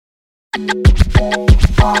I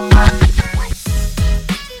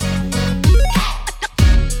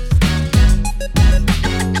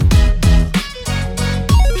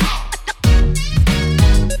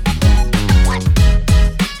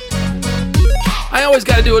always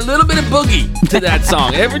got to do a little bit of boogie to that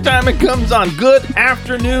song every time it comes on. Good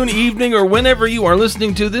afternoon, evening, or whenever you are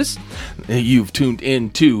listening to this. You've tuned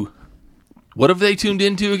into... What have they tuned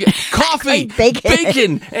into again? Coffee,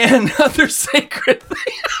 bacon, and other sacred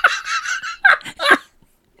things.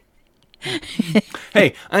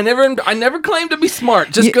 Hey, I never claimed to be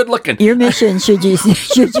smart, just good looking. Your mission, should you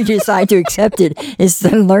decide to accept it, is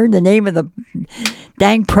to learn the name of the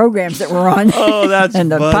dang programs that we're on. Oh, that's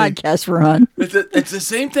and the funny. podcast we're on. It's the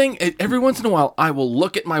same thing. Every once in a while, I will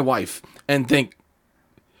look at my wife and think,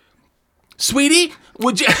 "Sweetie,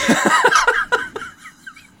 would you?"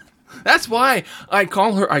 That's why I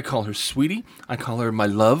call her sweetie. I call her my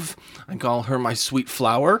love. I call her my sweet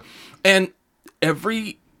flower. And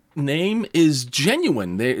every name is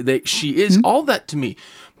genuine. She is all that to me.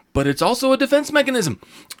 But it's also a defense mechanism.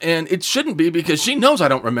 And it shouldn't be, because she knows I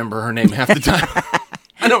don't remember her name half the time.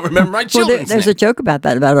 I don't remember my children's there's name. a joke about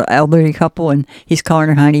that, about an elderly couple, and he's calling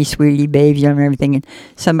her honey, sweetie, babes, and everything. And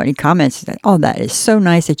somebody comments that, "Oh, that is so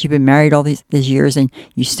nice that you've been married all these years and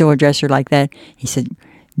you still address her like that." He said,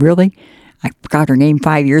 "Really? I forgot her name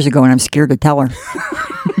 5 years ago and I'm scared to tell her."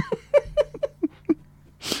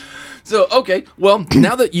 So, okay, well,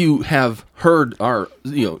 now that you have heard our,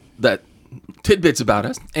 that tidbits about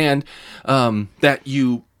us, and that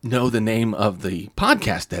you know the name of the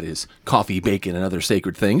podcast that is Coffee, Bacon, and Other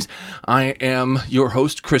Sacred Things, I am your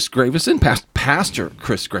host, Chris Gravison, Pastor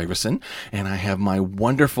Chris Gravison, and I have my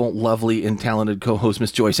wonderful, lovely, and talented co-host,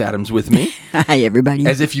 Miss Joyce Adams, with me. Hi, everybody.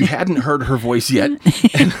 As if you hadn't heard her voice yet.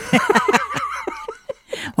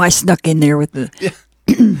 Well, I snuck in there with the...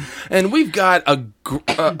 And we've got a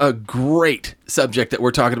great subject that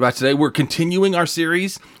we're talking about today. We're continuing our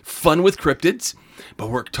series, Fun with Cryptids, but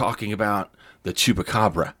we're talking about the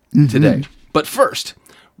Chupacabra today. But first,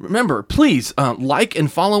 remember, please like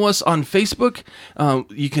and follow us on Facebook.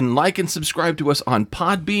 You can like and subscribe to us on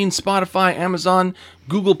Podbean, Spotify, Amazon,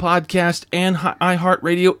 Google Podcast, and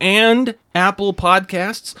iHeartRadio, and Apple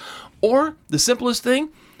Podcasts. Or the simplest thing,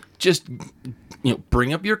 just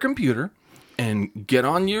bring up your computer and get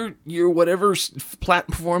on your whatever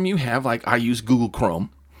platform you have. Like I use Google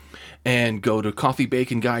Chrome, and go to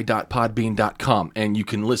coffeebaconguy.podbean.com, and you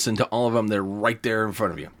can listen to all of them. They're right there in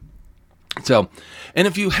front of you. So, and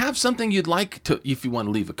if you have something you'd like to, if you want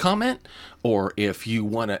to leave a comment, or if you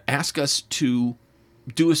want to ask us to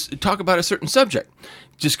talk about a certain subject,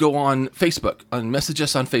 just go on Facebook and message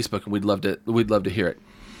us on Facebook, and we'd love to hear it.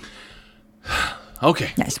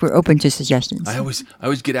 Okay. Yes, we're open to suggestions. I always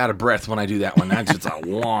get out of breath when I do that one. That's just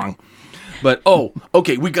long. But,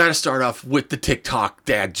 okay, we got to start off with the TikTok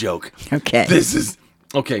dad joke. Okay. This has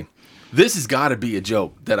got to be a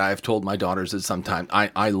joke that I've told my daughters at some time.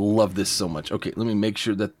 I love this so much. Okay, let me make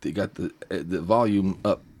sure that they got the volume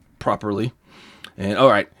up properly. And, all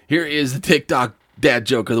right, here is the TikTok dad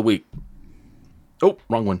joke of the week. Oh,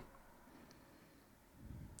 wrong one.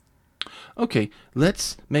 Okay,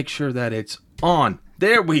 let's make sure that it's on.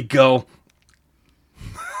 There we go.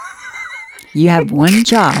 You have one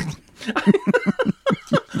job.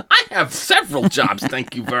 I have several jobs,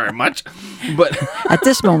 thank you very much. But at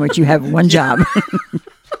this moment, you have one job.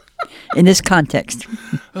 In this context.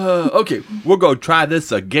 Okay, we'll go try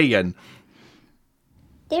this again.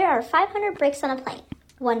 There are 500 bricks on a plane.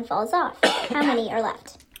 One falls off. How many are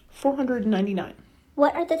left? 499.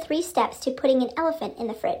 What are the 3 steps to putting an elephant in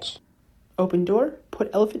the fridge? Open door, put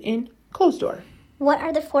elephant in, close door. What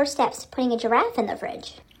are the 4 steps to putting a giraffe in the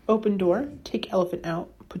fridge? Open door, take elephant out,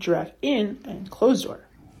 put giraffe in, and close door.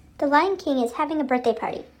 The Lion King is having a birthday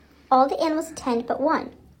party. All the animals attend but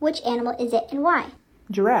one. Which animal is it and why?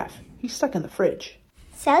 Giraffe. He's stuck in the fridge.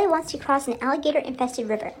 Sally wants to cross an alligator-infested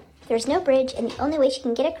river. There's no bridge, and the only way she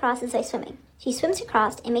can get across is by swimming. She swims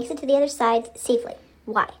across and makes it to the other side safely.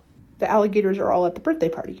 Why? The alligators are all at the birthday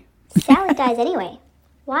party. Sally dies anyway.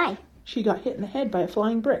 Why? She got hit in the head by a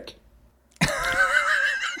flying brick.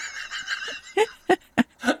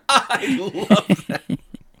 I love that.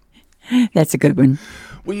 That's a good one.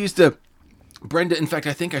 We used to, Brenda, in fact,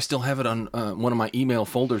 I think I still have it on one of my email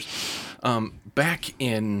folders. Back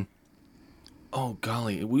in, oh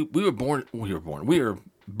golly, we were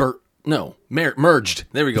merged.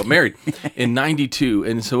 There we go, married in 92.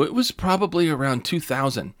 And so it was probably around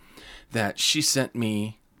 2000 that she sent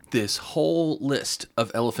me this whole list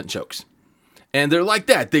of elephant jokes. And they're like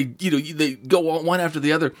that. They go on one after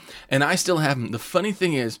the other, and I still have them. The funny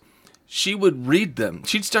thing is, she would read them.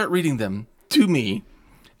 She'd start reading them to me,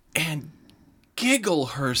 and giggle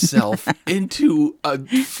herself into a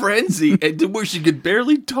frenzy to where she could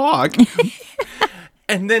barely talk.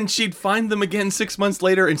 And then she'd find them again 6 months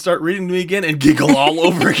later and start reading to me again and giggle all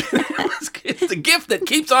over again. It's a gift that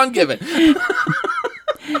keeps on giving.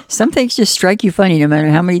 Some things just strike you funny no matter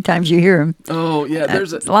how many times you hear them. Oh, yeah.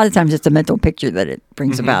 A lot of times it's a mental picture that it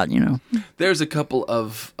brings about, There's a couple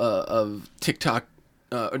of TikTok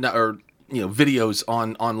videos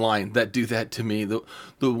online that do that to me. The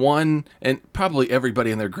one, and probably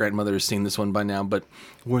everybody and their grandmother has seen this one by now, but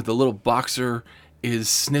where the little boxer is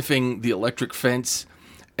sniffing the electric fence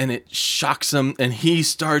and it shocks him and he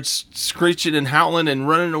starts screeching and howling and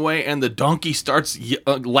running away and the donkey starts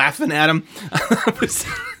laughing at him. I'll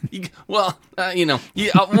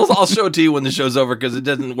show it to you when the show's over because it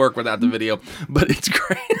doesn't work without the video, but it's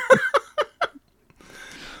great.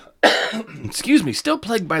 Excuse me, still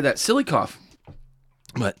plagued by that silly cough.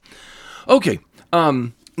 But okay,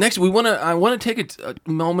 next I want to take a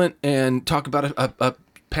moment and talk about a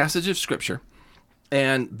passage of scripture.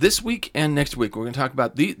 And this week and next week we're going to talk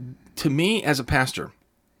about to me as a pastor,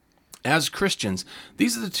 as Christians,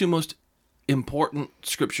 these are the two most important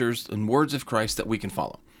scriptures and words of Christ that we can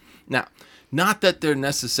follow. Now, not that they're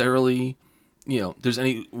necessarily, there's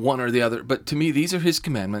any one or the other, but to me these are his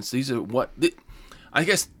commandments. These are I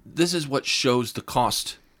guess this is what shows the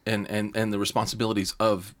cost and the responsibilities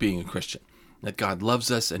of being a Christian. That God loves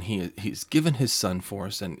us and he's given his son for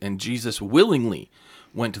us and Jesus willingly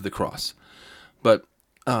went to the cross. But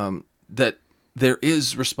that there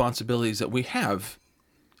is responsibilities that we have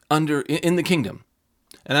in the kingdom.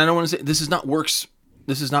 And I don't want to say this is not works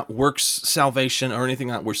salvation or anything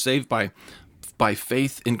like that. We're saved by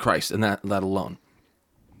faith in Christ and that alone.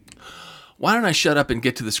 Why don't I shut up and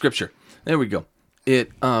get to the scripture? There we go. I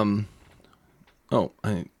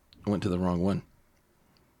went to the wrong one.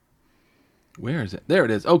 Where is it? There it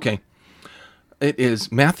is. Okay. It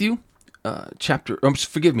is Matthew Mark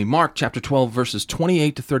chapter 12, verses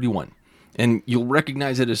 28 to 31. And you'll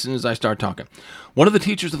recognize it as soon as I start talking. One of the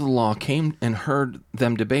teachers of the law came and heard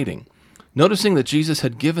them debating. Noticing that Jesus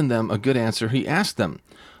had given them a good answer, he asked them,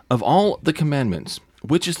 "Of all the commandments,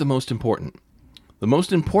 which is the most important?" "The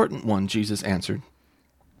most important one," Jesus answered,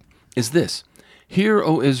 "is this: Hear,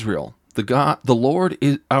 O Israel, the Lord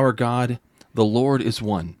is our God, the Lord is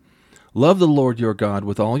one. Love the Lord your God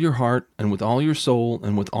with all your heart and with all your soul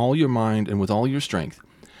and with all your mind and with all your strength.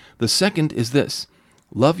 The second is this: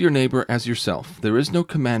 love your neighbor as yourself. There is no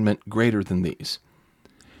commandment greater than these."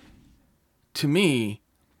 To me,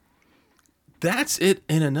 that's it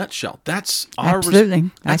in a nutshell. That's our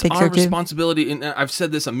Absolutely. I think so too. Responsibility. And I've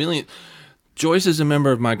said this a million. Joyce is a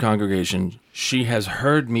member of my congregation. She has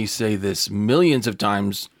heard me say this millions of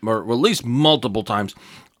times, or at least multiple times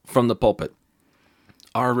from the pulpit.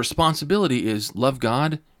 Our responsibility is love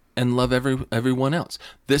God and love everyone else.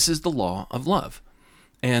 This is the law of love.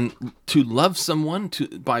 And to love someone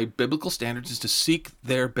by biblical standards is to seek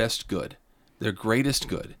their best good, their greatest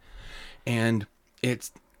good. And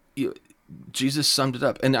Jesus summed it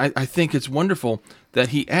up. And I think it's wonderful that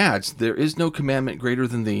he adds, there is no commandment greater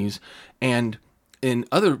than these. And in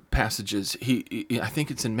other passages, I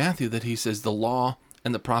think it's in Matthew that he says the law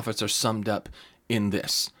and the prophets are summed up in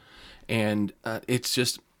this. And it's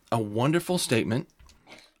just a wonderful statement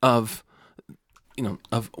of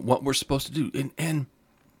what we're supposed to do. And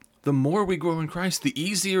the more we grow in Christ, the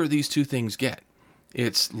easier these two things get.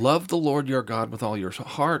 It's love the Lord your God with all your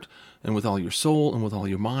heart and with all your soul and with all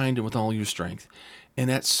your mind and with all your strength. And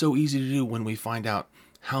that's so easy to do when we find out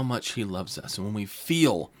how much he loves us and when we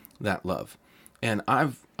feel that love. And I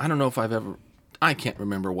don't know if I can't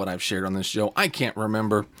remember what I've shared on this show. I can't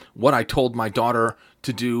remember what I told my daughter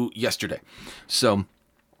to do yesterday. So,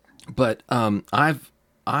 but I've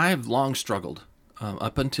long struggled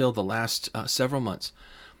up until the last several months.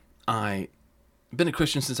 I've been a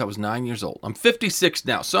Christian since I was 9 years old. I'm 56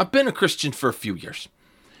 now, so I've been a Christian for a few years.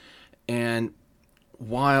 And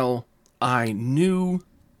while I knew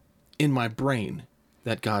in my brain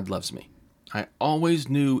that God loves me, I always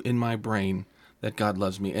knew in my brain that God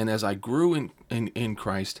loves me. And as I grew in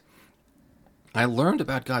Christ, I learned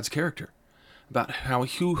about God's character, about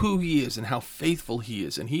who he is and how faithful he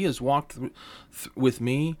is. And he has walked with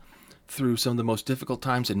me through some of the most difficult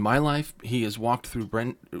times in my life. He has walked through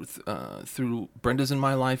Brenda's in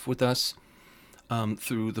my life with us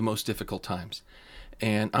through the most difficult times.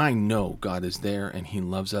 And I know God is there and he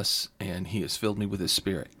loves us and he has filled me with his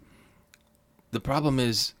spirit. The problem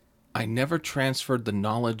is I never transferred the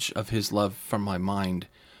knowledge of his love from my mind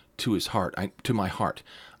to his heart, to my heart.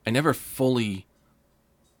 I never fully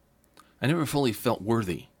felt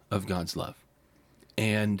worthy of God's love.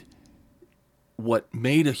 And what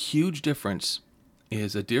made a huge difference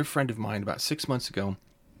is a dear friend of mine about 6 months ago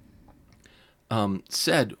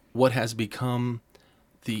said what has become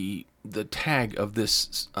the tag of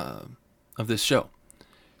this show.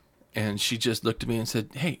 And she just looked at me and said,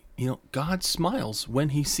 "Hey, God smiles when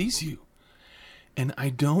he sees you." And I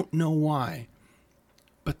don't know why,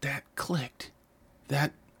 but that clicked.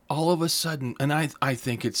 That all of a sudden, and I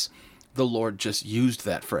think it's the Lord just used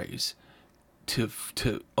that phrase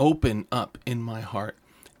to open up in my heart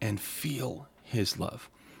and feel his love.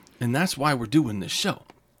 And that's why we're doing this show.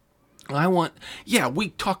 We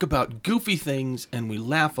talk about goofy things and we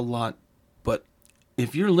laugh a lot, but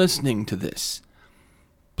if you're listening to this,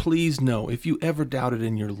 please know, if you ever doubted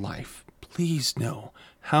in your life, please know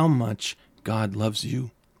how much God loves you,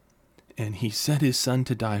 and he sent his son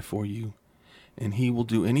to die for you, and he will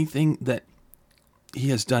do anything that he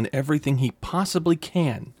has done, everything he possibly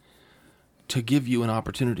can to give you an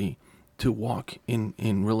opportunity to walk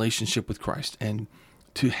in relationship with Christ and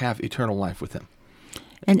to have eternal life with him.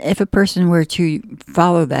 And if a person were to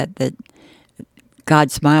follow that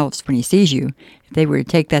God smiles when he sees you, if they were to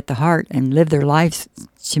take that to heart and live their lives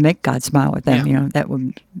to make God smile with them, that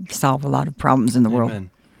would solve a lot of problems in the world.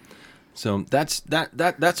 So that's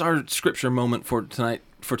our scripture moment for today.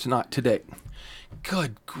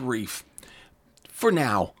 Good grief. For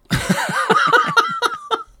now.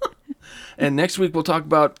 And next week we'll talk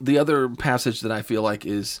about the other passage that I feel like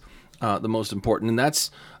is the most important, and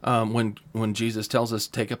that's when Jesus tells us,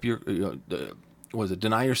 "Take up your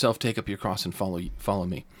deny yourself, take up your cross, and follow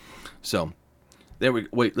me." So there we go.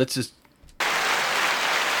 Wait, let's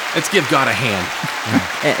give God a hand,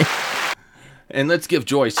 and let's give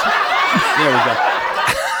Joyce. There we go.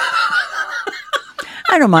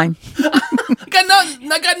 I don't mind.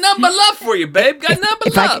 I got nothing but love for you, babe. Got nothing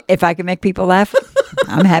but love. If I can make people laugh,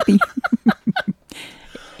 I'm happy.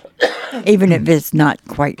 Even if it's not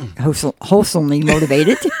quite wholesomely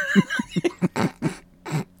motivated.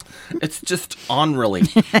 It's just honorably.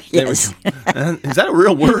 Yes. Is that a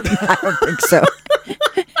real word? I don't think so.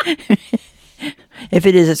 If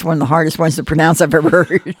it is, it's one of the hardest ones to pronounce I've ever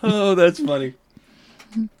heard. Oh, that's funny.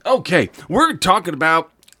 Okay, we're talking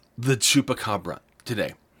about the Chupacabra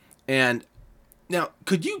today. And now,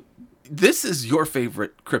 this is your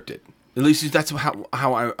favorite cryptid. At least that's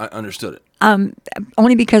how I understood it.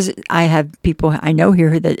 Only because I have people I know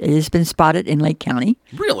here that it has been spotted in Lake County.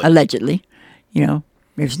 Really? Allegedly.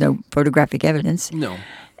 There's no photographic evidence. No.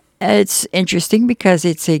 It's interesting because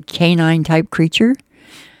it's a canine type creature,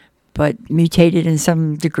 but mutated in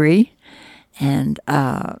some degree. And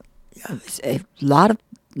a lot of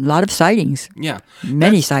sightings. Yeah.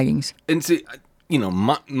 Many sightings. And see,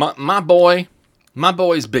 my boy's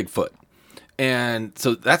Bigfoot. And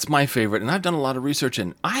so that's my favorite. And I've done a lot of research,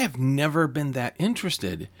 and I have never been that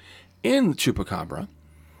interested in the Chupacabra.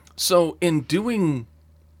 So in doing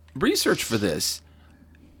research for this,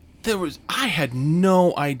 I had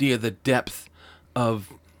no idea the depth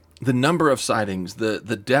of the number of sightings,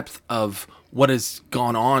 the depth of what has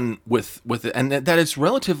gone on with it, and that it's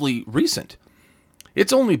relatively recent.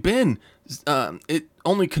 It's only been, it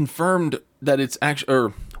only confirmed that it's actually,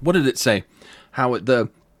 or what did it say? The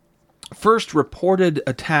first reported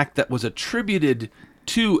attack that was attributed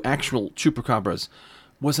to actual chupacabras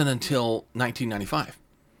wasn't until 1995.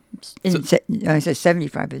 I said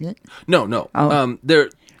 75, isn't it? No. Oh.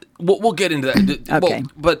 We'll get into that. Okay.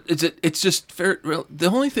 But it's just fair. The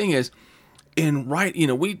only thing is,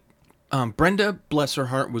 Brenda, bless her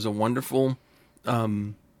heart, was a wonderful,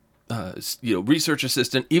 research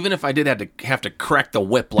assistant. Even if I did have to crack the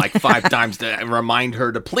whip like 5 times to remind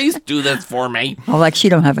her to please do this for me. Well, like she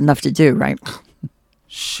don't have enough to do, right?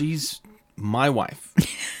 She's my wife.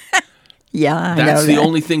 Yeah, I That's know the that.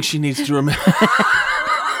 only thing she needs to remember.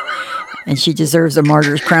 And she deserves a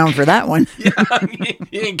martyr's crown for that one. Yeah,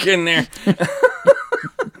 you ain't kidding there.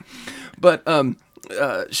 But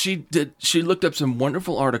she looked up some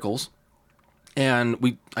wonderful articles,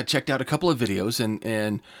 and I checked out a couple of videos,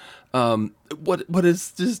 and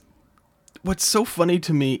what's so funny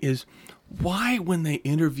to me is why, when they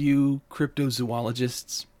interview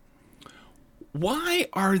cryptozoologists, why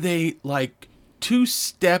are they like 2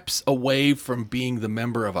 steps away from being the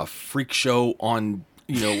member of a freak show on,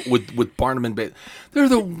 with Barnum and Bailey? They're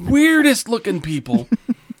the weirdest looking people.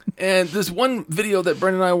 And this one video that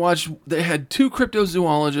Brenda and I watched, they had 2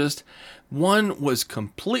 cryptozoologists. One was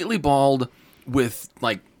completely bald with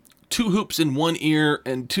like 2 hoops in one ear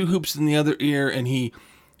and 2 hoops in the other ear. And he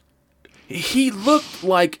looked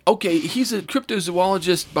like, okay, he's a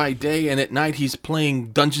cryptozoologist by day, and at night he's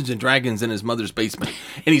playing Dungeons and Dragons in his mother's basement,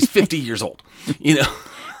 and he's 50 years old,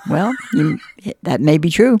 Well, that may be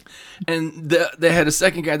true. And they had a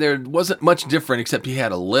second guy there. It wasn't much different, except he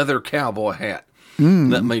had a leather cowboy hat.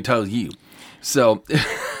 That may tell you. So,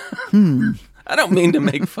 I don't mean to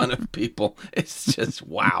make fun of people. It's just,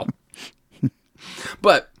 wow.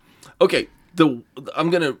 But, okay, I'm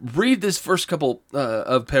going to read this first couple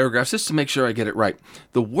of paragraphs just to make sure I get it right.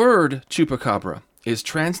 The word chupacabra is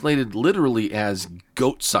translated literally as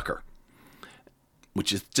goat sucker,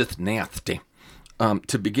 which is just nasty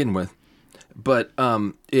to begin with. But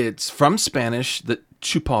it's from Spanish that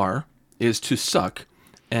chupar is to suck,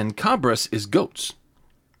 and cabras is goats.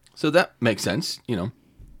 So that makes sense,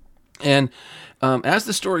 And as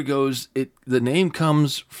the story goes, the name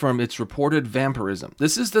comes from its reported vampirism.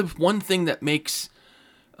 This is the one thing that makes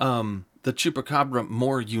the chupacabra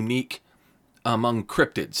more unique among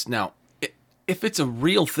cryptids. Now, if it's a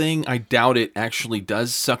real thing, I doubt it actually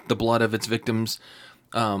does suck the blood of its victims,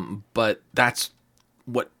 but that's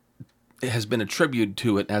what has been attributed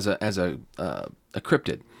to it as a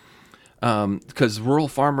cryptid. Because rural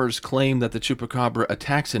farmers claim that the chupacabra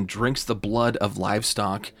attacks and drinks the blood of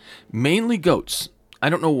livestock, mainly goats. I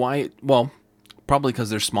don't know why. Probably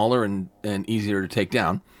because they're smaller and easier to take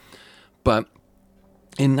down. But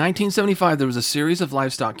in 1975, there was a series of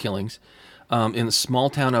livestock killings in the small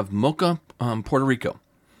town of Moca, Puerto Rico,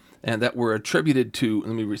 and that were attributed to,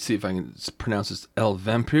 let me see if I can pronounce this, El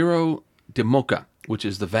Vampiro de Moca, which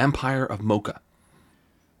is the vampire of Mocha,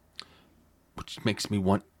 which makes me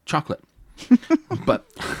want chocolate. But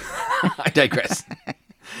I digress.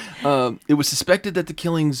 It was suspected that the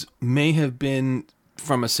killings may have been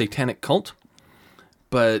from a satanic cult,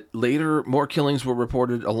 but later more killings were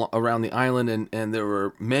reported around the island, and there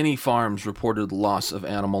were many farms reported the loss of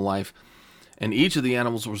animal life, and each of the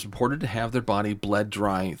animals was reported to have their body bled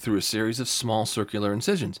dry through a series of small circular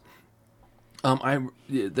incisions.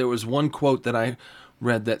 There was one quote that I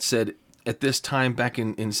read that said, at this time back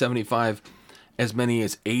in 75, as many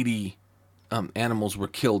as 80 animals were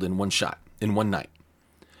killed in one shot, in one night.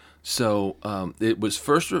 So it was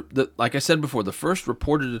first, like I said before, the first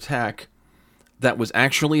reported attack that was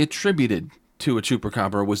actually attributed to a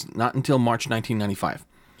chupacabra was not until March 1995,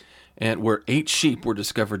 and where 8 sheep were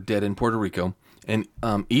discovered dead in Puerto Rico, and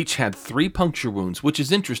each had 3 puncture wounds, which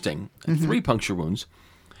is interesting, 3 puncture wounds,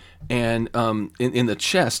 and in the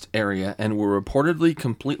chest area, and were reportedly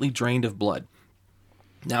completely drained of blood.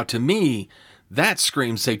 Now, to me, that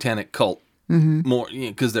screams satanic cult more,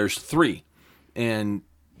 because there's 3, and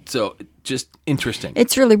so just interesting.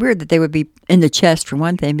 It's really weird that they would be in the chest for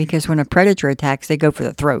one thing, because when a predator attacks, they go for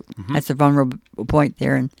the throat. That's a vulnerable point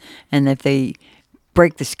there, and if they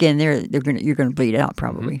break the skin there, you're gonna bleed out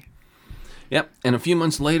probably. Yep. And a few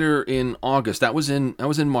months later, in August, that was in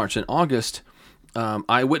March. In August, the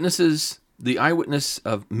eyewitness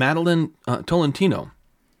of Madeline Tolentino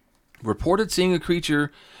reported seeing a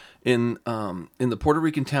creature in the Puerto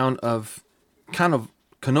Rican town of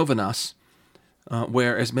Canovanas,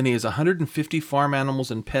 where as many as 150 farm animals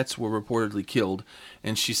and pets were reportedly killed,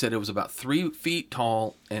 and she said it was about 3 feet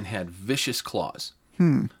tall and had vicious claws.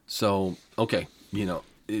 So, okay,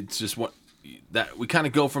 it's just what that we kind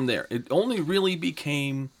of go from there. It only really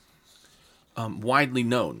became widely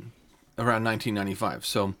known around 1995.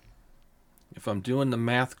 So, if I'm doing the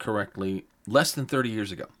math correctly, less than 30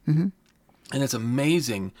 years ago. And it's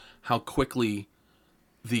amazing how quickly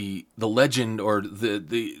the legend or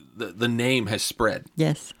the name has spread.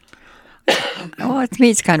 Yes. To me,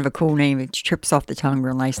 it's kind of a cool name. It trips off the tongue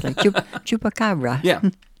real nicely. Chupacabra. Yeah.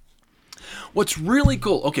 What's really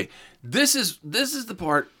cool, okay, this is the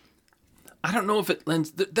part, I don't know if it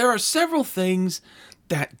lends, there are several things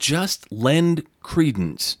that just lend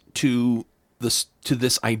credence to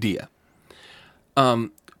this idea.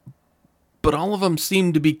 But all of them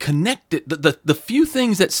seem to be connected. The few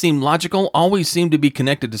things that seem logical always seem to be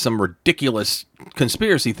connected to some ridiculous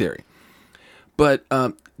conspiracy theory. But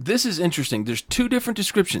this is interesting. There's 2 different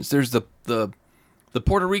descriptions. There's the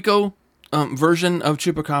Puerto Rico version of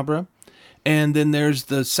Chupacabra, and then there's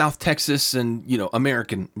the South Texas and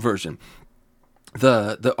American version.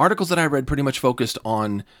 The articles that I read pretty much focused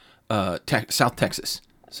on South Texas.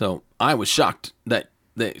 So I was shocked that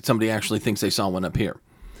somebody actually thinks they saw one up here.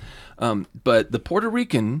 But the Puerto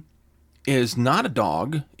Rican is not a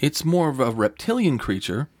dog. It's more of a reptilian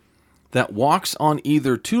creature that walks on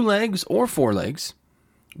either 2 legs or 4 legs,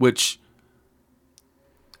 which,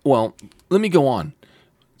 well, let me go on.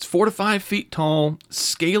 It's 4 to 5 feet tall,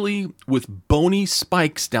 scaly, with bony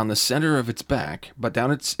spikes down the center of its back, but down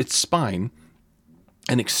its spine,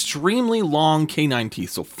 and extremely long canine teeth,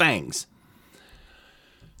 so fangs.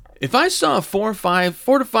 If I saw a 4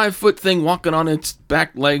 to 5 foot thing walking on its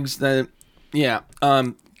back legs, then yeah,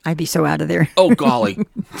 I'd be so out of there. Oh, golly.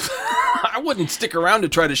 I wouldn't stick around to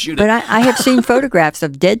try to shoot it. But I have seen photographs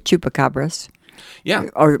of dead chupacabras. Yeah.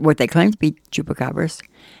 Or what they claim to be chupacabras.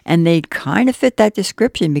 And they kind of fit that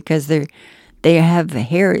description because they have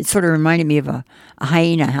hair. It sort of reminded me of a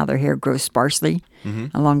hyena, how their hair grows sparsely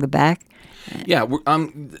along the back. Yeah,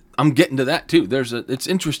 I'm getting to that too. It's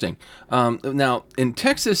interesting. Now in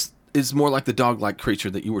Texas is more like the dog-like creature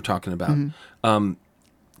that you were talking about.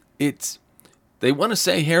 They want to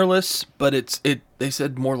say hairless, but they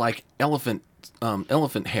said more like elephant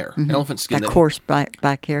hair, elephant skin. That coarse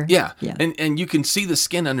black hair. Yeah, yeah. And you can see the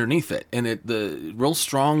skin underneath it, and the real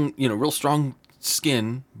strong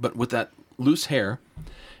skin, but with that loose hair.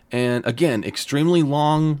 And again, extremely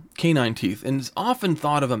long canine teeth, and it's often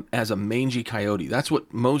thought of as a mangy coyote. That's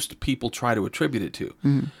what most people try to attribute it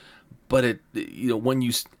to. But when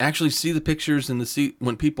you actually see the pictures and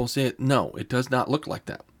when people say it, no, it does not look like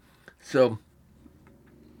that. So,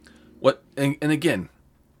 and again,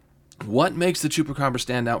 what makes the chupacabra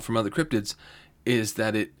stand out from other cryptids is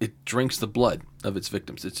that it drinks the blood of its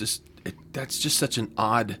victims. That's just such an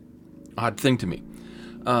odd thing to me.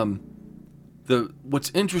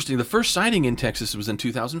 What's interesting, the first sighting in Texas was in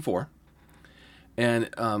 2004, and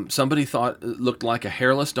somebody thought it looked like a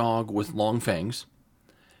hairless dog with long fangs.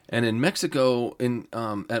 And in Mexico,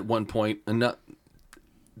 at one point,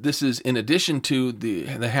 this is in addition to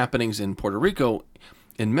the happenings in Puerto Rico.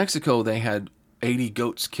 In Mexico, they had 80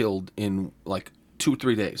 goats killed in like 2 or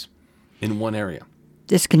 3 days in one area.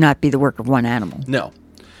 This cannot be the work of one animal. No,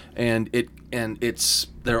 and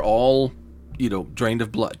they're all drained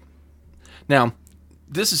of blood. Now,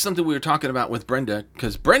 this is something we were talking about with Brenda,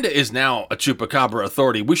 because Brenda is now a chupacabra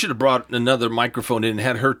authority. We should have brought another microphone in and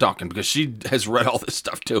had her talking, because she has read all this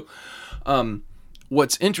stuff too.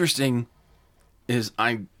 What's interesting is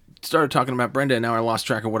I started talking about Brenda, and now I lost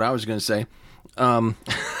track of what I was going to say.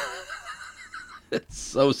 It's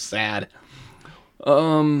so sad.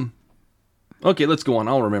 Okay, let's go on.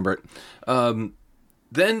 I'll remember it.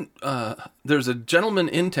 Then there's a gentleman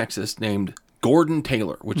in Texas named Gordon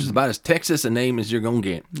Taylor, which is about as Texas a name as you're going to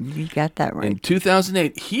get. You got that right. In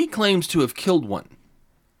 2008, he claims to have killed one.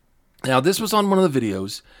 Now, this was on one of the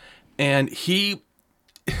videos, and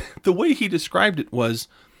the way he described it was,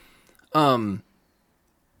 he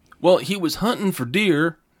was hunting for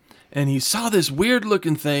deer, and he saw this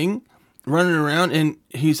weird-looking thing running around, and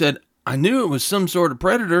he said, I knew it was some sort of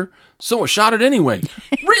predator, so I shot it anyway.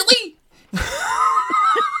 Really?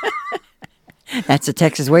 That's a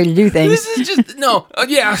Texas way to do things. This is just, no,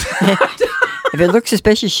 yeah. If it looks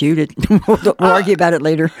suspicious, shoot it. We'll argue about it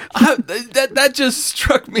later. That just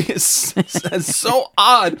struck me as so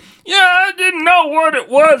odd. Yeah, I didn't know what it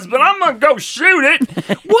was, but I'm going to go shoot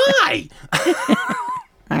it. Why?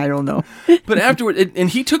 I don't know. But afterward, and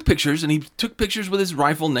he took pictures, and he took pictures with his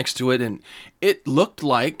rifle next to it, and it looked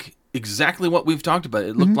like exactly what we've talked about.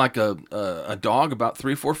 It looked like a dog about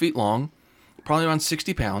 3 or 4 feet long, probably around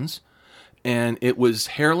 60 pounds. And it was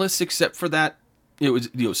hairless except for that. It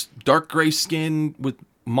was dark gray skin with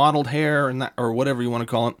mottled hair and that, or whatever you want to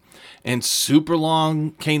call it, and super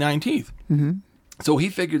long canine teeth. So he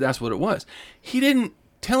figured that's what it was. He didn't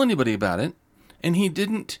tell anybody about it, and he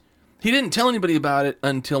didn't tell anybody about it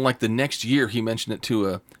until like the next year. He mentioned it to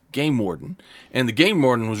a game warden, and the game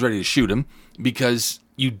warden was ready to shoot him because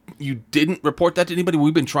you didn't report that to anybody.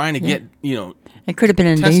 We've been trying to get It could have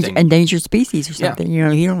been an endangered species or something.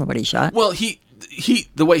 Yeah. You don't know what he shot. Well, he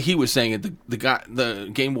the way he was saying it,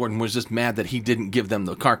 the game warden was just mad that he didn't give them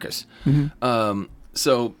the carcass. But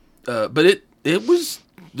it was,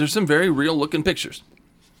 there's some very real looking pictures.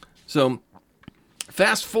 So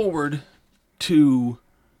fast forward to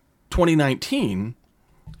 2019,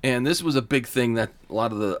 and this was a big thing that a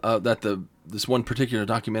lot of this one particular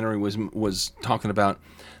documentary was talking about,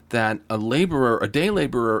 that a day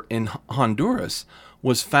laborer in Honduras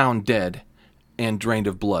was found dead and drained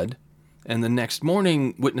of blood. And the next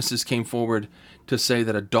morning, witnesses came forward to say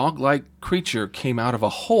that a dog-like creature came out of a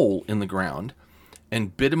hole in the ground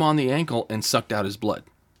and bit him on the ankle and sucked out his blood.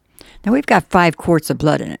 Now, we've got 5 quarts of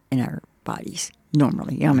blood in our bodies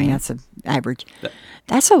normally. I mean, that's an average.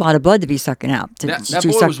 That's a lot of blood to be sucking out. That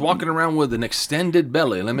boy was walking around with an extended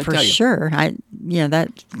belly, let me tell you. For sure.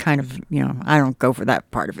 That kind of, I don't go for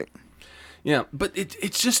that part of it. Yeah, but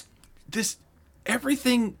it's just this,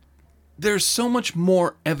 everything, there's so much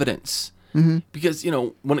more evidence. Because,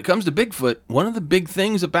 when it comes to Bigfoot, one of the big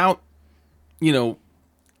things about,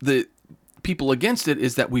 the people against it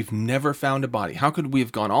is that we've never found a body. How could we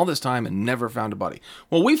have gone all this time and never found a body?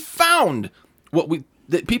 Well, we found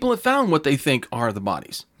that people have found what they think are the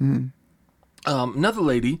bodies. Another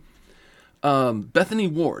lady Bethany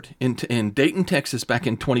Ward in Dayton, Texas, back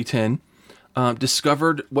in 2010,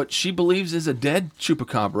 discovered what she believes is a dead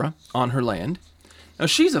chupacabra on her land. Now,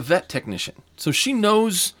 she's a vet technician, so she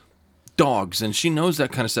knows dogs and she knows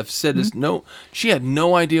that kind of stuff. She had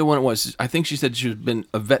no idea what it was. I think she said she's been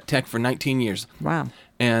a vet tech for 19 years. Wow.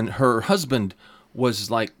 And her husband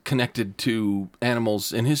was like connected to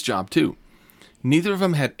animals in his job too. Neither of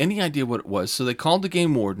them had any idea what it was, so they called the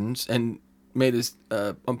game wardens and made his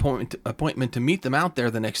appointment to meet them out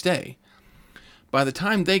there the next day. By the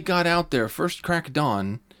time they got out there, first crack of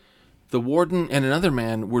dawn, the warden and another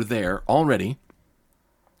man were there already.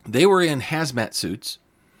 They were in hazmat suits.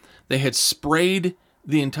 They had sprayed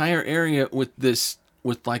the entire area with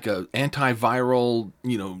like a antiviral,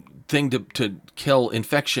 thing to kill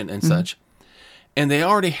infection and such. And they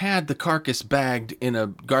already had the carcass bagged in a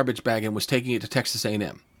garbage bag and was taking it to Texas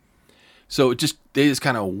A&M. So they just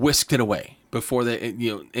kind of whisked it away before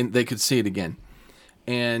and they could see it again.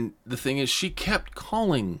 And the thing is, she kept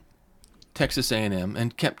calling Texas A&M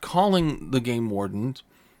and kept calling the game wardens.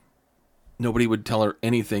 Nobody would tell her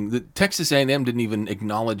anything. The Texas A&M didn't even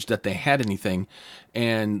acknowledge that they had anything.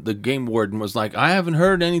 And the game warden was like, I haven't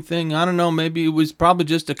heard anything. I don't know. Maybe it was probably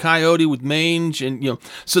just a coyote with mange. And,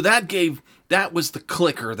 so that was the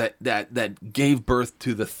clicker that gave birth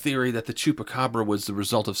to the theory that the chupacabra was the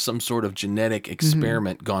result of some sort of genetic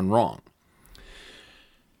experiment gone wrong.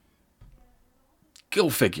 Go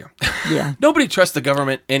figure. Yeah. Nobody trusts the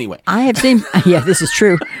government anyway. I have seen, this is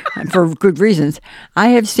true, for good reasons. I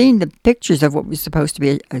have seen the pictures of what was supposed to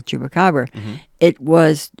be a chupacabra. Mm-hmm. It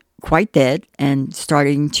was quite dead and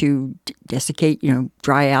starting to desiccate,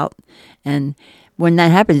 dry out. And when that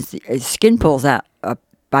happens, skin pulls out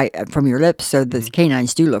from your lips, so the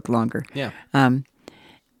canines do look longer. Yeah.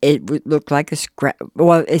 It looked like a scrap.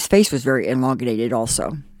 Well, his face was very elongated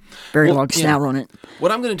also. Very long snout on it.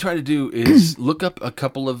 What I'm going to try to do is look up a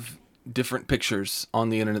couple of different pictures on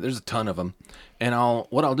the internet. There's a ton of them. And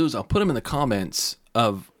what I'll do is I'll put them in the comments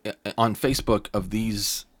on Facebook of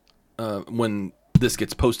these when this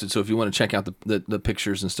gets posted. So if you want to check out the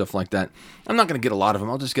pictures and stuff like that. I'm not going to get a lot of them.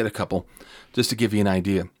 I'll just get a couple just to give you an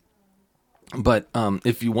idea. But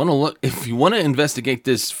if you want to investigate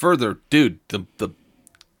this further, dude, the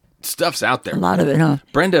stuff's out there. A lot of it, huh?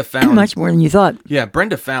 Brenda found much more than you thought. Yeah,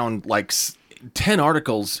 Brenda found like 10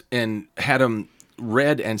 articles and had them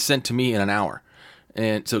read and sent to me in an hour.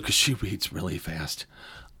 And so, because she reads really fast,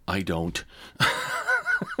 I don't.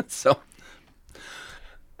 So,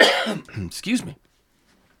 excuse me.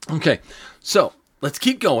 Okay, so let's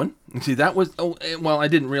keep going. See, that was I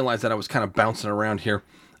didn't realize that I was kind of bouncing around here.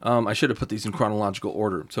 I should have put these in chronological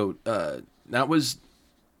order. So that was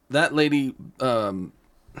that lady.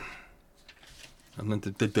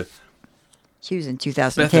 She was in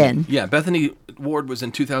 2010. Bethany Ward was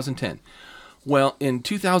in 2010. Well, in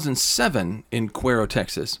 2007 in Cuero,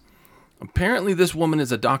 Texas, apparently this woman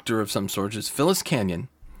is a doctor of some sort. It's Phyllis Canyon.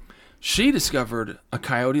 She discovered a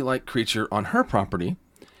coyote-like creature on her property,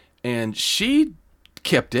 and she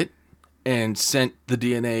kept it and sent the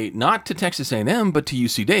DNA not to Texas A&M but to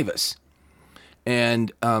UC Davis.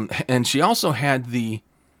 And she also had the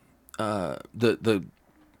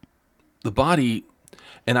body,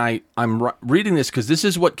 and I'm reading this because this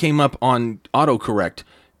is what came up on autocorrect,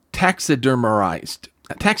 taxidermized.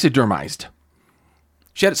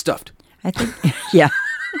 She had it stuffed. I think, yeah.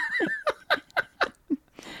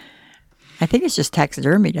 I think it's just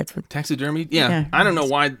taxidermy. That's what taxidermy. Yeah. I don't know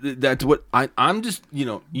why that's what I'm just.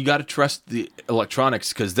 You got to trust the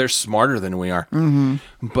electronics because they're smarter than we are.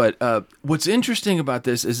 Mm-hmm. But what's interesting about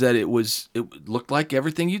this is that it looked like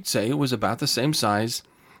everything you'd say. It was about the same size.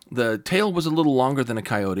 The tail was a little longer than a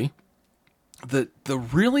coyote. The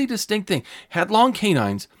really distinct thing had long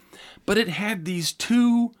canines, but it had these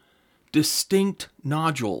two distinct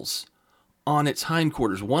nodules on its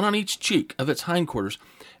hindquarters, one on each cheek of its hindquarters,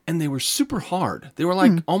 and they were super hard. They were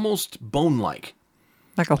like almost bone-like.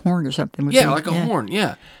 Like a horn or something. Like a horn,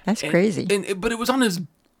 yeah. That's crazy. But it was on his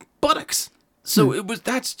buttocks. So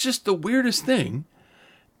that's just the weirdest thing.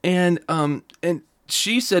 And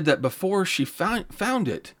she said that before she found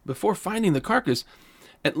it, before finding the carcass,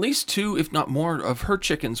 at least 2, if not more, of her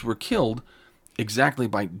chickens were killed exactly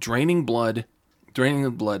by draining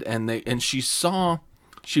the blood, and she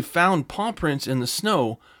found paw prints in the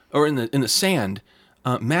snow or in the sand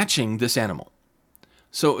matching this animal.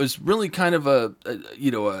 So it was really kind of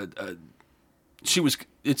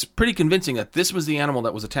it's pretty convincing that this was the animal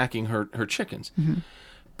that was attacking her chickens. Mm-hmm.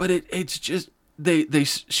 But it's just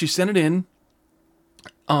she sent it in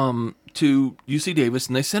to UC Davis,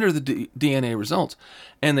 and they sent her the DNA results,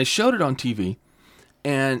 and they showed it on TV,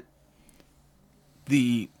 and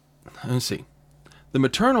the let's see, the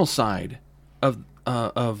maternal side of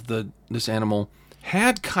this animal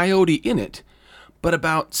had coyote in it, but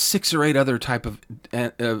about 6 or 8 other type of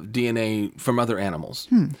DNA from other animals.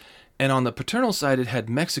 And on the paternal side, it had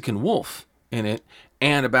Mexican wolf in it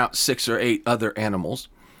and about 6 or 8 other animals.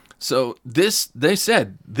 So they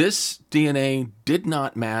said this DNA did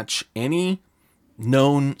not match any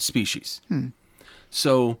known species.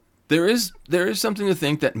 So there is something to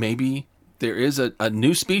think that maybe there is a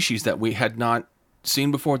new species that we had not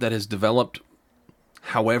seen before that has developed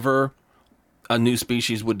however a new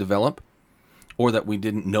species would develop, or that we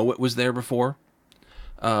didn't know it was there before.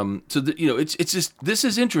 It's just, this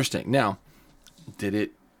is interesting. Now, did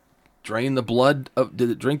it drink the blood of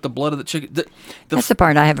the chicken? That's the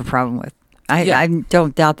part I have a problem with. I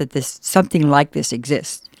don't doubt that something like this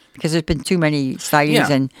exists, because there's been too many sightings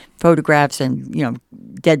and photographs and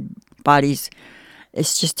dead bodies.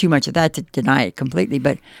 It's just too much of that to deny it completely.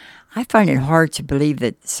 But I find it hard to believe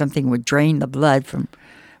that something would drain the blood from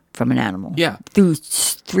an animal. Yeah. Through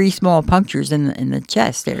 3 small punctures in the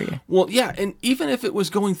chest area. Well, yeah, and even if it was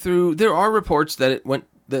going through, there are reports that it went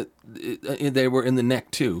they were in the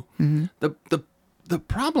neck too. The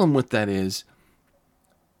problem with that is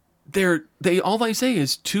all they say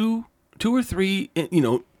is 2 or 3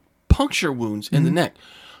 puncture wounds in the neck.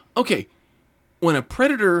 Okay, when a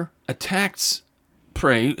predator attacks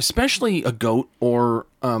prey, especially a goat or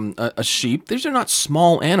a sheep, these are not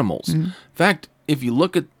small animals. In fact, if you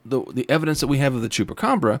look at the evidence that we have of the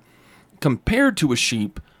Chupacabra, compared to a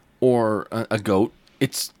sheep or a goat,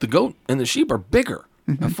 the goat and the sheep are bigger.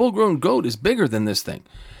 A full-grown goat is bigger than this thing.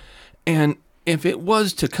 And if it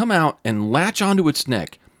was to come out and latch onto its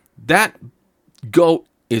neck, that goat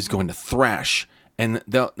is going to thrash, and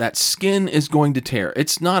that skin is going to tear.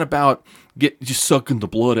 It's not about just sucking the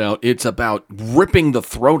blood out. It's about ripping the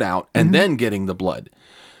throat out and then getting the blood.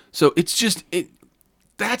 So it's just...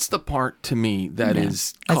 That's the part to me that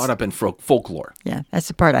is caught up in folklore. Yeah, that's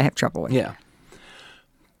the part I have trouble with. Yeah.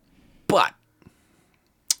 But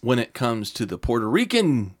when it comes to the Puerto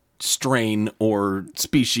Rican strain or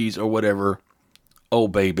species or whatever, oh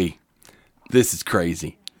baby, this is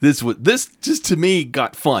crazy. This just to me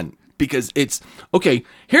got fun, because it's okay.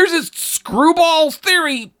 Here's this screwball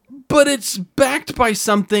theory, but it's backed by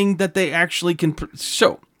something that they actually can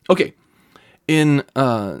show. Okay, in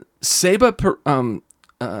Ceiba,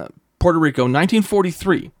 Puerto Rico,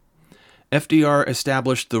 1943, FDR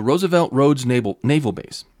established the Roosevelt Roads Naval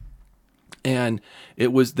Base, and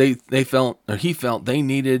it was he felt they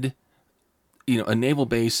needed a naval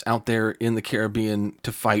base out there in the Caribbean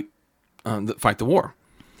to fight the war.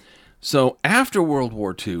 So after World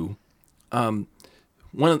War II, one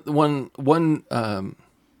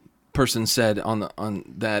person said on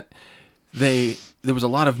that there was a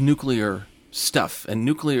lot of nuclear stuff and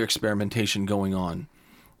nuclear experimentation going on.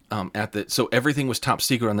 So everything was top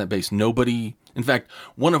secret on that base. Nobody, in fact,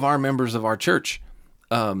 one of our members of our church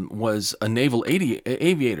was a naval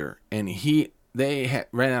aviator, and they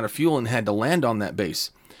ran out of fuel and had to land on that base,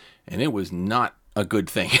 and it was not a good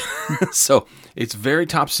thing. So it's very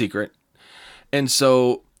top secret, and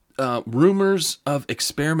so rumors of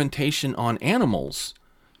experimentation on animals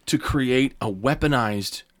to create a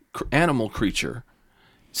weaponized animal creature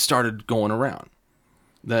started going around.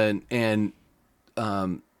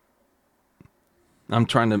 I'm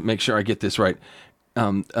trying to make sure I get this right,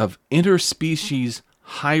 of interspecies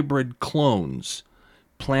hybrid clones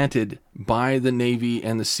planted by the Navy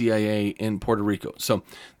and the CIA in Puerto Rico. So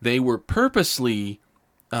they were purposely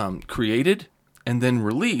created and then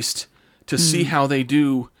released to see how they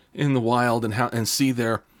do in the wild and see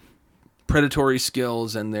their predatory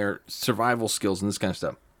skills and their survival skills and this kind of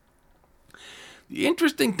stuff. The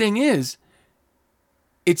interesting thing is,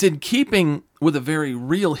 it's in keeping with a very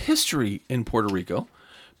real history in Puerto Rico,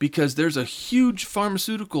 because there's a huge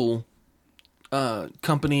pharmaceutical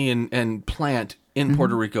company and plant in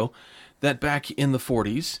Puerto Rico that back in the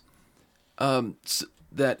 40s,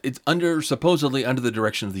 that it's supposedly under the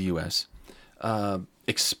direction of the U.S.,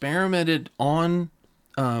 experimented on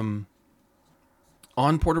Puerto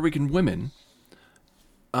Rican women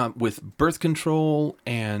with birth control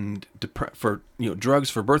and drugs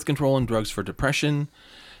for birth control and drugs for depression,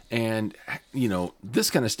 and this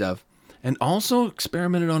kind of stuff, and also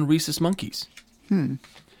experimented on rhesus monkeys.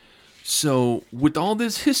 So with all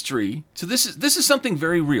this history, so this is something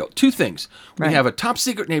very real. 2 things: we have a top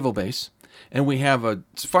secret naval base, and we have a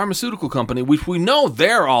pharmaceutical company, which we know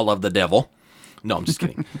they're all of the devil. No, I'm just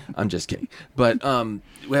kidding. I'm just kidding. But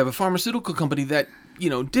we have a pharmaceutical company that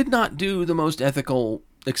did not do the most ethical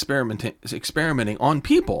experimenting on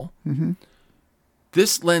people,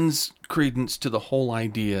 this lends credence to the whole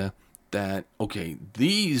idea that, okay,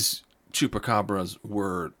 these chupacabras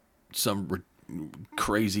were some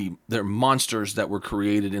crazy, they're monsters that were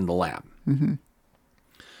created in the lab. Mm-hmm.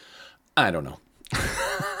 I don't know.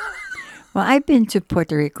 Well, I've been to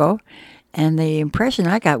Puerto Rico, and the impression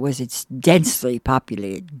I got was it's densely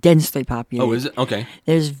populated. Densely populated. Oh, is it? Okay.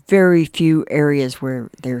 There's very few areas where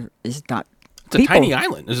there is not. It's a tiny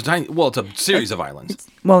island. It's a series of islands.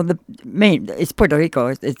 It's Puerto Rico.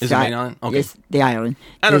 It's the main island? Okay. It's the island.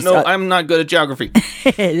 I don't know. I'm not good at geography.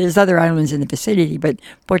 There's other islands in the vicinity, but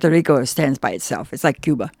Puerto Rico stands by itself. It's like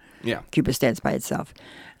Cuba. Yeah. Cuba stands by itself.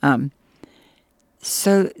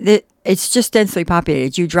 So it's just densely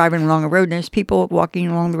populated. You're driving along a road, and there's people walking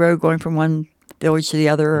along the road, going from one village to the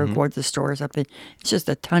other, or going to the store or something. It's just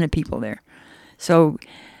a ton of people there. So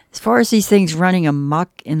as far as these things running amok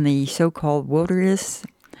in the so-called wilderness,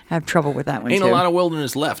 I have trouble with that one, Ain't too. a lot of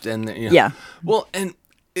wilderness left. And Yeah. Well, and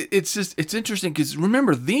it's interesting because,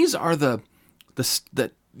 remember, these are that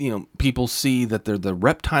people see that they're the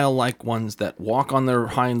reptile-like ones that walk on their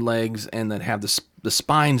hind legs and that have the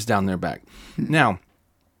spines down their back. Now,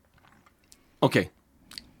 okay,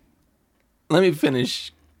 let me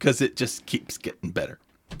finish because it just keeps getting better.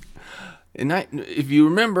 If you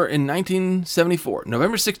remember, in 1974,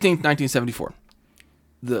 November 16th, 1974,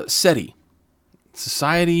 the SETI,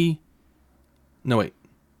 Society... No, wait.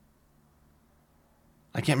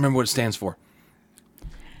 I can't remember what it stands for.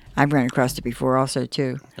 I've run across it before also,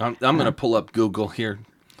 too. I'm going to pull up Google here.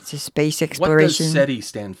 It's a space What exploration. does SETI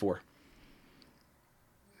stand for?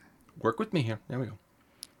 Work with me here. There we go.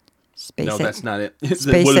 No, that's not it. What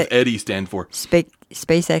does EDI stand for?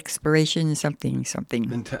 Space exploration, something.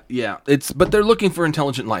 But they're looking for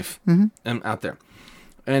intelligent life out there.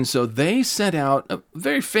 And so they set out a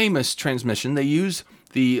very famous transmission. They use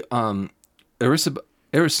the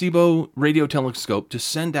Arecibo radio telescope to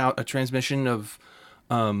send out a transmission of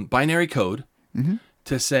binary code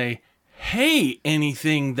to say, hey,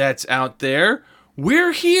 anything that's out there,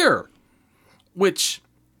 we're here. Which,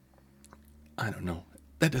 I don't know.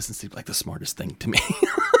 That doesn't seem like the smartest thing to me.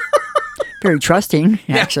 Very trusting,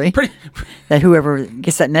 actually. That whoever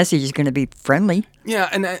gets that message is going to be friendly. Yeah,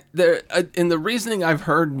 and the reasoning I've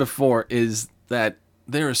heard before is that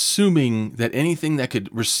they're assuming that anything that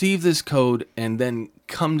could receive this code and then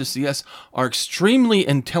come to see us are extremely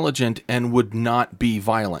intelligent and would not be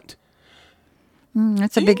violent.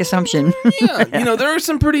 That's a big assumption. Yeah, there are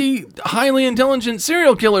some pretty highly intelligent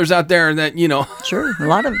serial killers out there that, Sure, a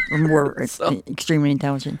lot of them were extremely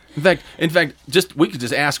intelligent. In fact, we could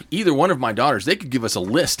just ask either one of my daughters. They could give us a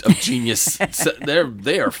list of genius. They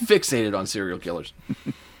are fixated on serial killers.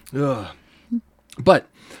 Ugh. But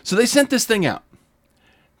so they sent this thing out.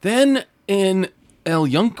 Then in El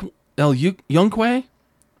Yunque,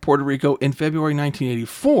 Puerto Rico, in February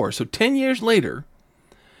 1984, so 10 years later,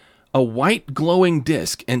 a white glowing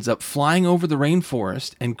disc ends up flying over the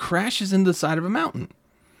rainforest and crashes into the side of a mountain.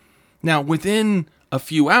 Now, within a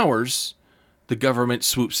few hours, the government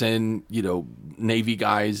swoops in, Navy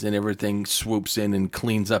guys and everything swoops in and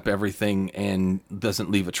cleans up everything and doesn't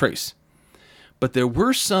leave a trace. But there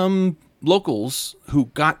were some locals who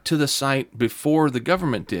got to the site before the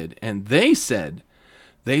government did, and they said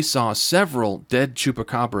they saw several dead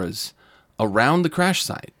chupacabras around the crash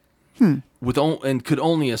site. And could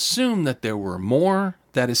only assume that there were more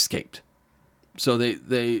that escaped. So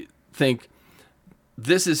they think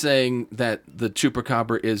this is saying that the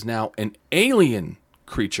chupacabra is now an alien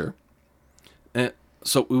creature.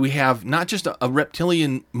 So we have not just a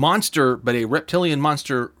reptilian monster, but a reptilian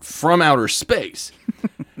monster from outer space.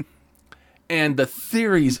 And the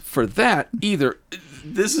theories for that,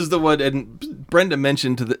 this is the one, and Brenda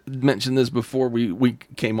mentioned this before we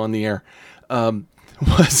came on the air,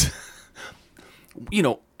 was...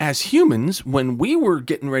 as humans, when we were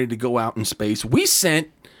getting ready to go out in space, we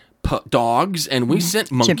sent dogs and we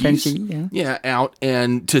sent monkeys out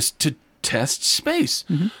and to test space.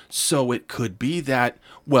 So it could be that,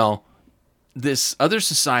 this other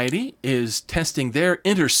society is testing their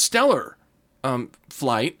interstellar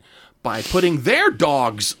flight by putting their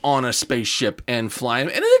dogs on a spaceship and flying,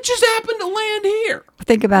 and it just happened to land here.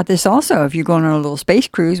 Think about this also. If you're going on a little space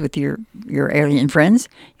cruise with your alien friends,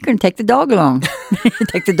 you're going to take the dog along.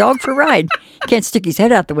 Take the dog for a ride. You can't stick his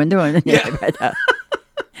head out the window.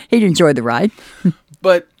 He'd enjoy the ride.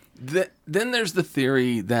 But then there's the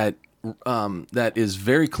theory that that is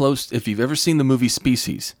very close, if you've ever seen the movie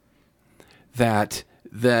Species, that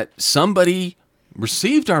somebody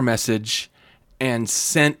received our message and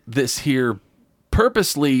sent this here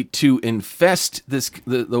purposely to infest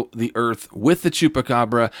the earth with the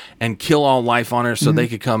chupacabra and kill all life on her so they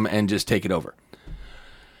could come and just take it over.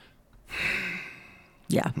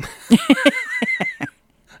 Yeah.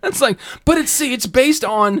 It's like, but it's based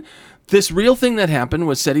on this real thing that happened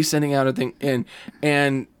was SETI sending out a thing,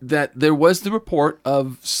 and that there was the report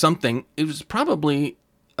of something. It was probably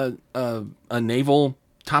a naval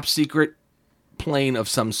top secret plane of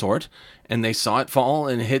some sort, and they saw it fall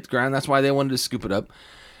and hit the ground. That's why they wanted to scoop it up.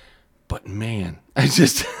 But man,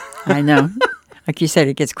 I know. Like you said,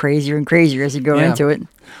 it gets crazier and crazier as you go into it.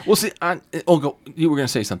 Well, see, Olga, you were going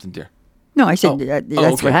to say something, dear. No, I said that's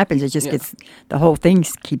okay. what happens. It just gets, the whole thing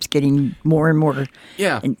keeps getting more and more.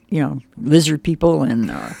 Yeah. And, lizard people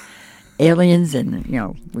and aliens, and,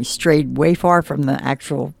 we strayed way far from the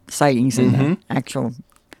actual sightings and the actual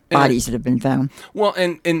bodies that have been found. Well,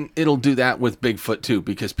 and it'll do that with Bigfoot too,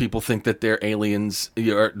 because people think that they're aliens,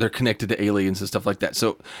 or they're connected to aliens and stuff like that.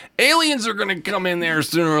 So aliens are going to come in there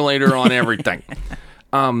sooner or later on everything.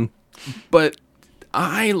 But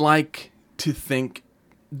I like to think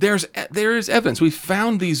there is evidence. We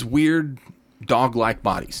found these weird dog-like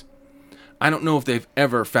bodies. I don't know if they've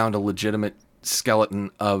ever found a legitimate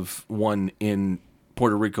skeleton of one in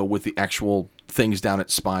Puerto Rico with the actual things down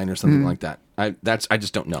its spine or something like that. I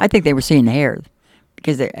just don't know. I think they were seeing hair,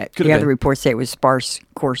 because the been. other reports say it was sparse,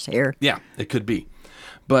 coarse hair. Yeah, it could be.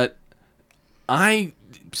 But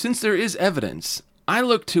since there is evidence, I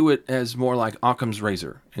look to it as more like Occam's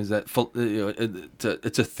razor. Is that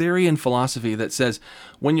it's a theory in philosophy that says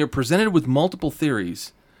when you're presented with multiple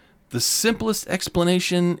theories, the simplest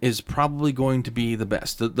explanation is probably going to be the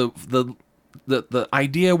best. The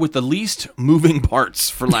idea with the least moving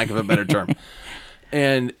parts, for lack of a better term.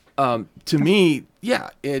 And to me,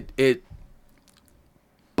 yeah, it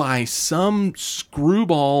by some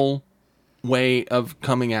screwball way of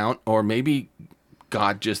coming out, or maybe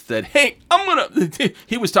God just said, "Hey,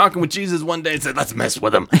 he was talking with Jesus one day and said, "Let's mess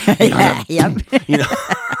with him." Yep.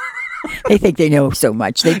 They think they know so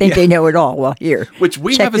much. They think they know it all. Well, here, which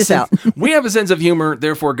we check have this out. We have a sense of humor.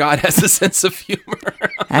 Therefore, God has a sense of humor.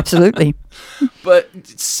 Absolutely. But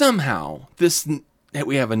somehow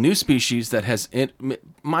we have a new species that has,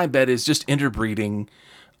 my bet is just interbreeding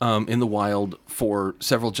in the wild for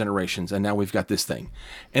several generations, and now we've got this thing,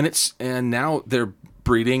 and now they're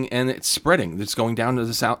breeding and it's spreading. It's going down to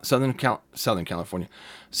the Southern California,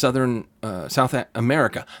 South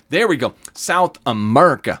America. There we go, South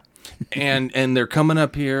America, and they're coming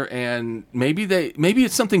up here, and maybe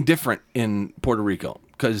it's something different in Puerto Rico,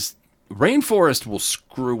 because rainforest will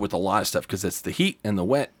screw with a lot of stuff because it's the heat and the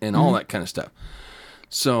wet and all that kind of stuff.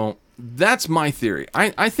 So that's my theory.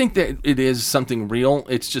 I think that it is something real.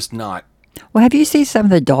 It's just not. Well, have you seen some of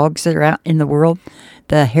the dogs that are out in the world?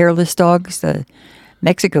 The hairless dogs.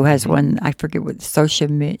 Mexico has one. I forget what I want to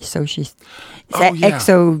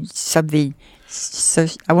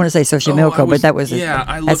say Xochimilco, but that was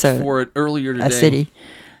I looked for it earlier today. A city,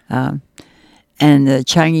 and the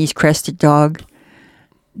Chinese crested dog.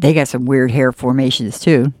 They got some weird hair formations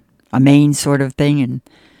too, a mane sort of thing, and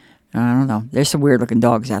I don't know. There's some weird looking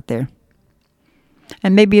dogs out there.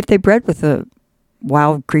 And maybe if they bred with a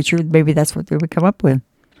wild creature, maybe that's what they would come up with.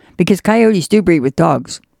 Because coyotes do breed with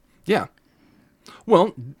dogs. Yeah.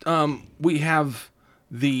 Well, we have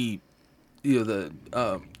the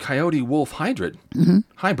coyote wolf hybrid.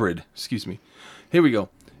 Hybrid, excuse me. Here we go.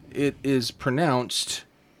 It is pronounced.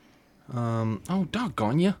 Oh,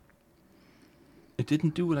 doggone ya! It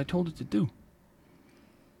didn't do what I told it to do.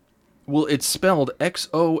 Well, it's spelled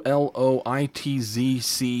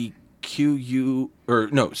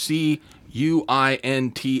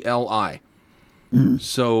Xoloitzcutli.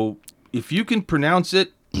 So if you can pronounce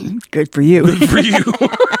it, good for you. Good for you.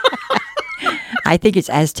 I think it's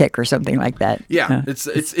Aztec or something like that. Yeah,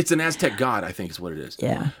 it's an Aztec god, I think is what it is.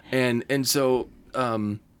 Yeah. And so,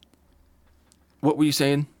 what were you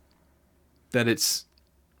saying? That it's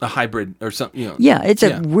a hybrid or something, Yeah, it's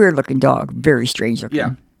a weird looking dog, very strange looking.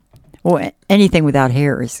 Yeah. Well, anything without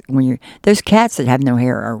hair is those cats that have no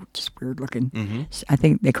hair are just weird looking. Mm-hmm. I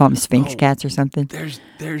think they call them Sphinx cats or something.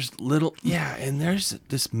 There's little, and there's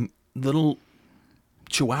this little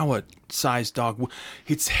Chihuahua-sized dog.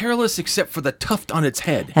 It's hairless except for the tuft on its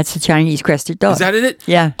head. That's a Chinese crested dog. Is that it?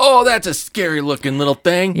 Yeah. Oh, that's a scary looking little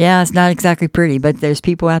thing. Yeah, it's not exactly pretty, but there's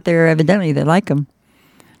people out there evidently that like them.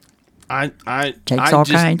 Takes all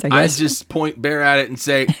kinds, I guess. I just point Bear at it and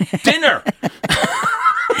say, dinner!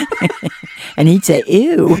 And he'd say,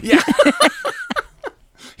 ew. Yeah.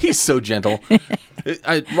 He's so gentle.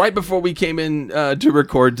 Right before we came in to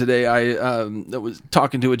record today, I was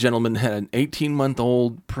talking to a gentleman who had an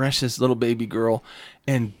 18-month-old precious little baby girl,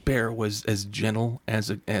 and Bear was as gentle as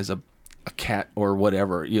a a cat or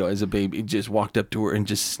whatever, as a baby, just walked up to her and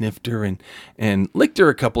just sniffed her and licked her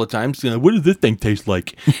a couple of times. What does this thing taste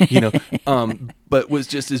like? But was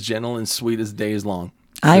just as gentle and sweet as the day is long.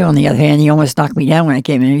 I, on the other hand, he almost knocked me down when I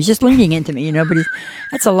came in. He was just leaning into me, but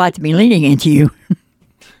that's a lot to be leaning into you.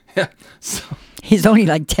 Yeah. So, he's only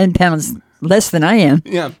like 10 pounds less than I am.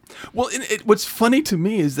 Yeah. Well, what's funny to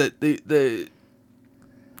me is that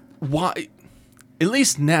why, at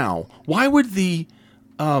least now, why would the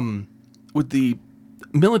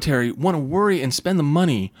military want to worry and spend the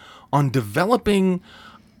money on developing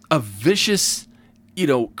a vicious,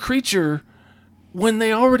 creature when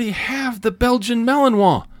they already have the Belgian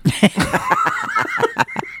Malinois?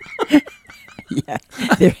 Yeah,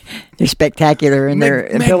 they're spectacular in their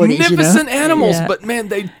abilities. Magnificent animals, yeah. But man,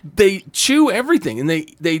 they chew everything, and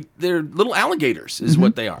they're little alligators is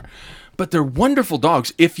what they are. But they're wonderful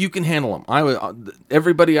dogs if you can handle them.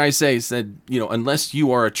 Everybody I say said, unless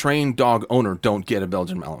you are a trained dog owner, don't get a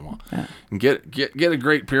Belgian Malinois. Yeah. And get a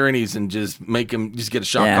Great Pyrenees and just make him just get a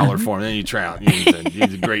shock collar for him. Then you try out.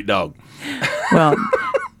 He's a great dog. Well,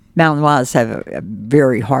 Malinois have a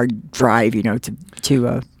very hard drive,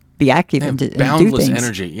 to be active and to boundless do things.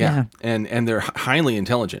 Energy. Yeah. And they're highly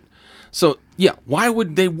intelligent. So, yeah, why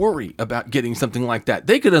would they worry about getting something like that?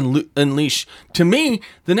 They could unleash, to me,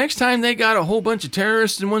 the next time they got a whole bunch of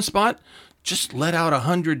terrorists in one spot, just let out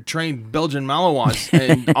 100 trained Belgian Malinois,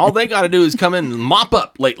 and all they got to do is come in and mop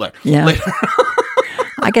up later. Yeah.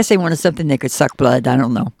 I guess they wanted something that could suck blood. I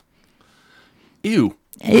don't know. Ew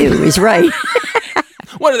is right.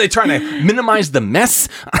 What, are they trying to minimize the mess?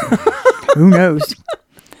 Who knows?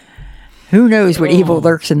 Who knows what evil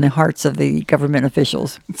lurks in the hearts of the government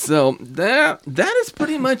officials? So that is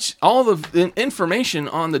pretty much all the information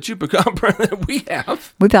on the Chupacabra that we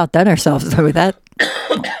have. We've outdone ourselves with that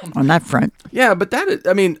on that front. Yeah, but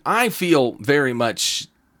I feel very much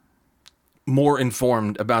more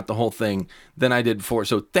informed about the whole thing than I did before.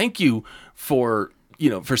 So thank you for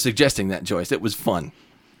suggesting that, Joyce. It was fun.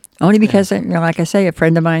 Only because, like I say, a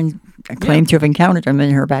friend of mine claimed to have encountered him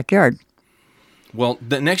in her backyard. Well,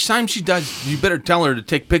 the next time she does, you better tell her to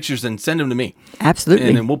take pictures and send them to me. Absolutely.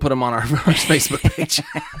 And then we'll put them on our Facebook page.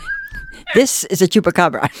 This is a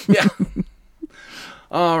Chupacabra. Yeah.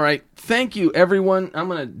 All right. Thank you, everyone. I'm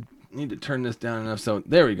going to need to turn this down enough. So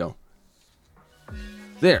there we go.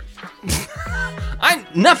 There.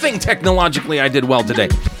 Nothing technologically I did well today.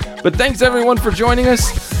 But thanks, everyone, for joining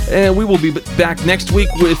us. And we will be back next week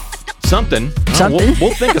with something.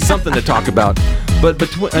 We'll think of something to talk about. But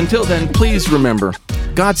until then, please remember,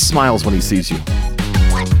 God smiles when he sees you.